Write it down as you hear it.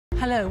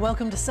Hello,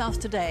 welcome to South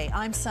Today.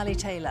 I'm Sally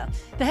Taylor.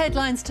 The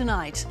headlines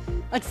tonight.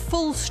 At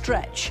full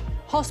stretch,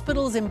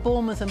 hospitals in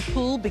Bournemouth and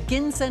Poole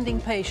begin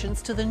sending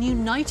patients to the new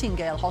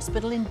Nightingale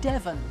Hospital in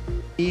Devon.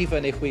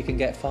 Even if we can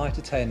get 5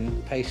 to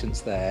 10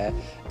 patients there,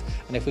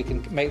 and if we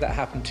can make that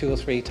happen 2 or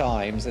 3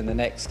 times in the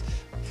next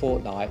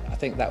fortnight, I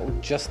think that will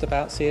just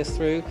about see us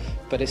through,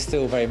 but it's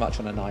still very much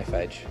on a knife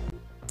edge.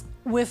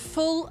 We're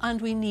full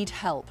and we need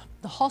help.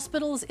 The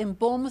hospitals in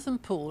Bournemouth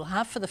and Poole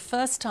have for the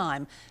first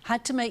time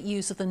had to make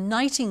use of the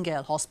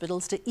Nightingale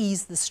hospitals to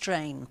ease the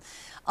strain.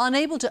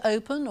 Unable to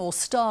open or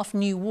staff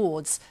new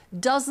wards,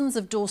 dozens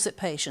of Dorset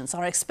patients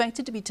are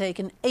expected to be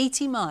taken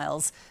 80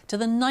 miles to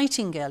the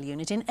Nightingale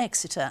unit in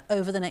Exeter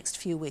over the next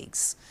few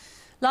weeks.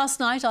 Last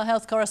night, our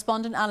health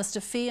correspondent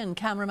Alastair Fee and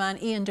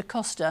cameraman Ian Da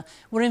Costa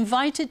were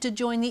invited to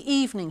join the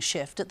evening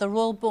shift at the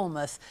Royal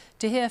Bournemouth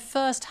to hear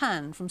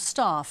first-hand from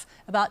staff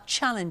about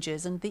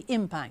challenges and the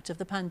impact of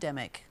the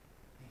pandemic.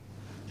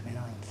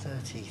 29,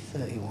 30,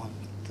 31,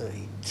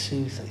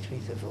 32, 33,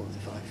 34,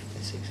 35,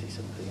 36,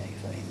 37,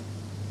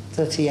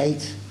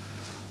 38,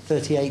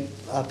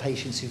 38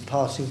 patients who've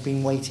passed, who've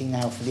been waiting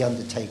now for the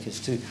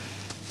undertakers to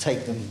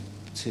take them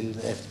to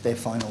their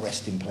final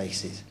resting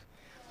places.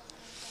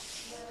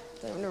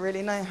 Don't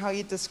really know how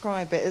you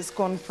describe it. It's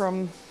gone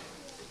from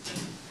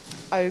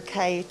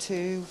okay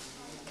to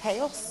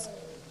chaos.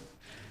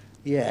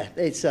 Yeah,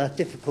 it's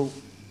difficult.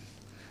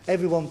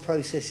 Everyone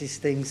processes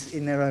things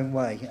in their own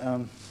way.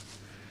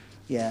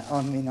 Yeah,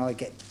 I mean, I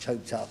get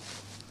choked up.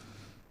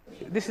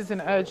 This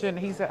isn't urgent,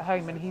 he's at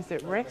home and he's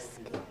at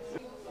risk.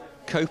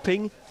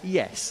 Coping,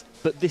 yes,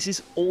 but this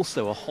is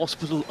also a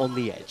hospital on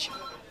the edge.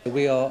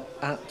 We are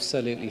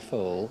absolutely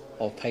full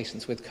of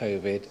patients with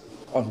COVID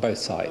on both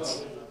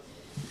sides.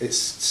 It's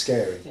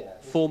scary.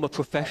 Former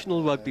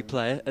professional rugby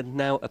player and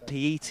now a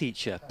PE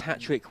teacher,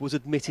 Patrick was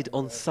admitted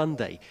on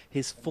Sunday,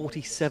 his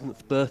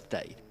 47th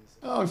birthday.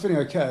 Oh, I'm feeling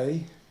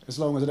okay, as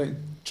long as I don't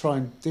try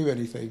and do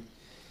anything.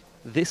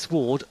 This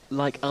ward,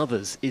 like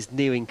others, is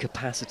nearing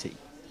capacity.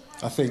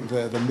 I think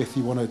the myth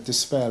you want to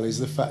dispel is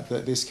the fact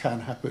that this can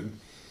happen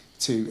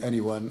to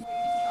anyone.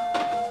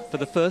 For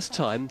the first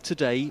time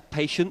today,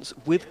 patients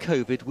with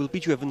COVID will be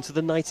driven to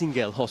the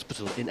Nightingale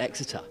Hospital in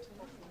Exeter.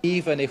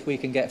 Even if we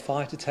can get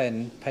 5 to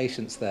 10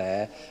 patients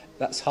there,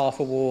 that's half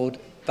a ward.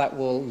 That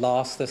will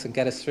last us and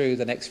get us through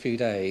the next few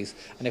days.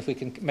 And if we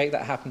can make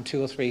that happen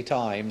 2 or 3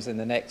 times in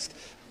the next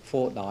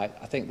fortnight,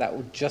 I think that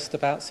will just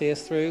about see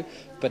us through,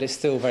 but it's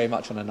still very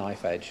much on a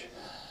knife edge.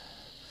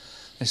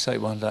 Let's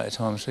take one day at a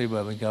time and see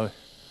where we go.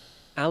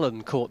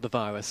 Alan caught the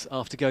virus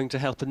after going to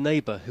help a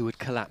neighbour who had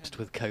collapsed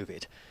with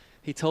COVID.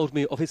 He told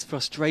me of his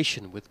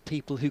frustration with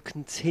people who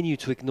continue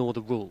to ignore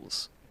the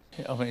rules.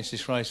 I think it's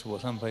disgraceful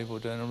what some people are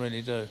doing, I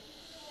really do.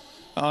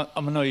 I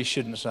know you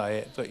shouldn't say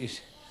it, but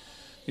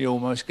you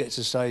almost get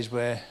to a stage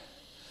where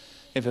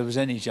if there was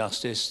any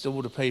justice,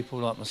 all the people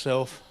like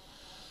myself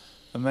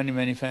and many,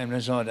 many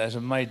families like that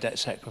have made that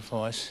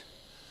sacrifice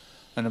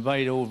and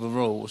obeyed all the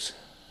rules,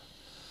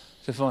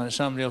 to find that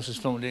somebody else has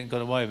flunked it and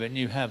got away with it and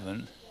you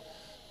haven't,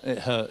 it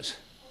hurts.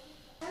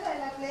 Hello,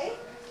 lovely.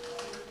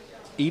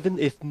 Even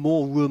if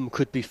more room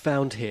could be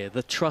found here,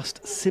 the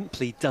Trust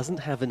simply doesn't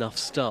have enough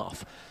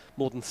staff.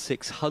 More than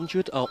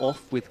 600 are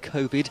off with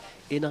COVID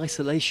in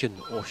isolation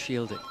or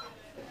shielding.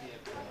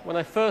 When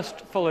I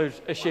first followed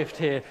a shift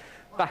here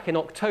back in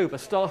October,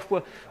 staff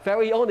were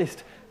very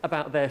honest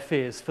about their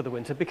fears for the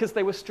winter because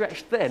they were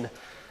stretched then,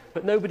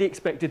 but nobody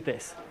expected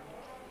this.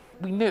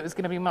 We knew it was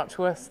going to be much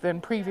worse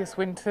than previous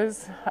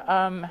winters.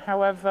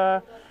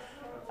 However,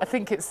 I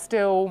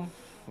still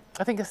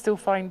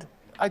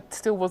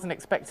wasn't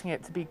expecting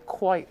it to be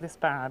quite this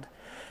bad.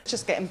 It's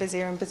just getting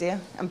busier and busier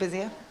and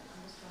busier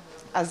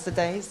as the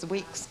days, the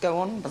weeks go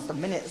on, as the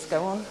minutes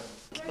go on.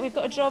 We've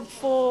got a job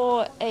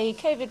for a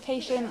COVID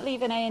patient,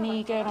 leaving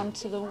A&E, going on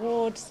to the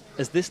wards.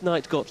 As this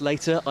night got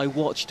later, I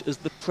watched as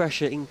the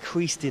pressure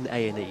increased in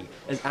A&E,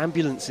 as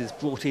ambulances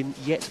brought in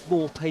yet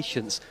more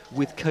patients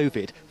with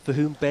COVID for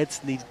whom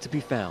beds needed to be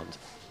found.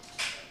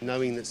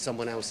 Knowing that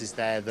someone else is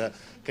there that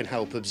can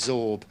help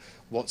absorb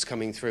what's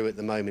coming through at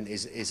the moment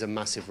is a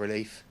massive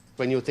relief.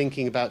 When you're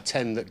thinking about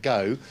 10 that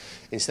go,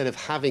 instead of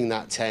having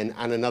that 10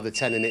 and another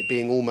 10 and it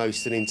being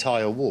almost an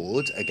entire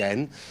ward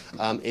again,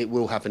 it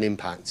will have an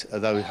impact,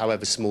 although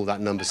however small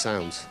that number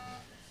sounds.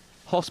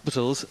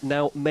 Hospitals,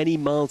 now many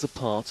miles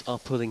apart, are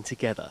pulling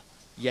together.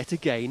 Yet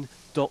again,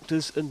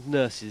 doctors and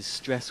nurses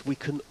stress we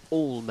can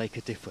all make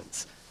a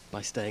difference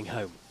by staying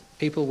home.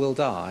 People will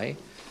die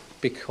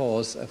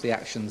because of the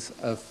actions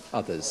of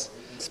others.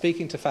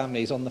 Speaking to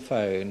families on the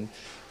phone,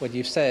 when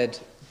you've said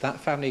that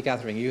family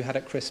gathering you had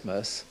at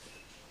Christmas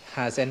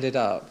has ended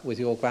up with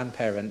your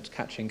grandparent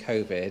catching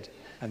COVID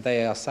and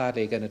they are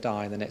sadly going to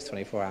die in the next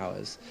 24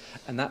 hours.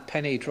 And that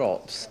penny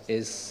drops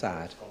is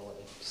sad,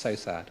 so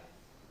sad.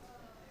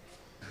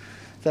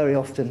 Very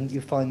often you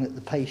find that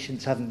the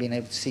patients haven't been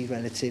able to see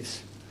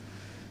relatives,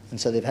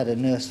 and so they've had a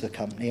nurse for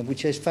company,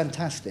 which is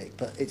fantastic,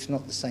 but it's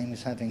not the same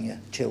as having your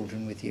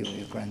children with you or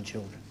your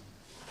grandchildren.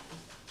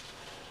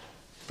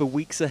 For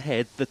weeks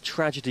ahead, the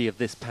tragedy of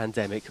this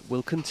pandemic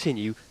will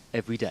continue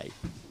every day.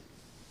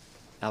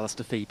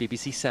 Alastair Fee,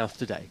 BBC South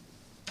Today.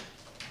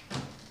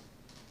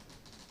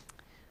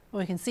 Well,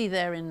 we can see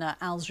there in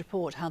Al's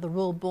report how the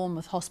Royal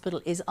Bournemouth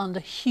Hospital is under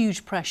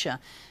huge pressure,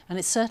 and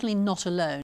it's certainly not alone.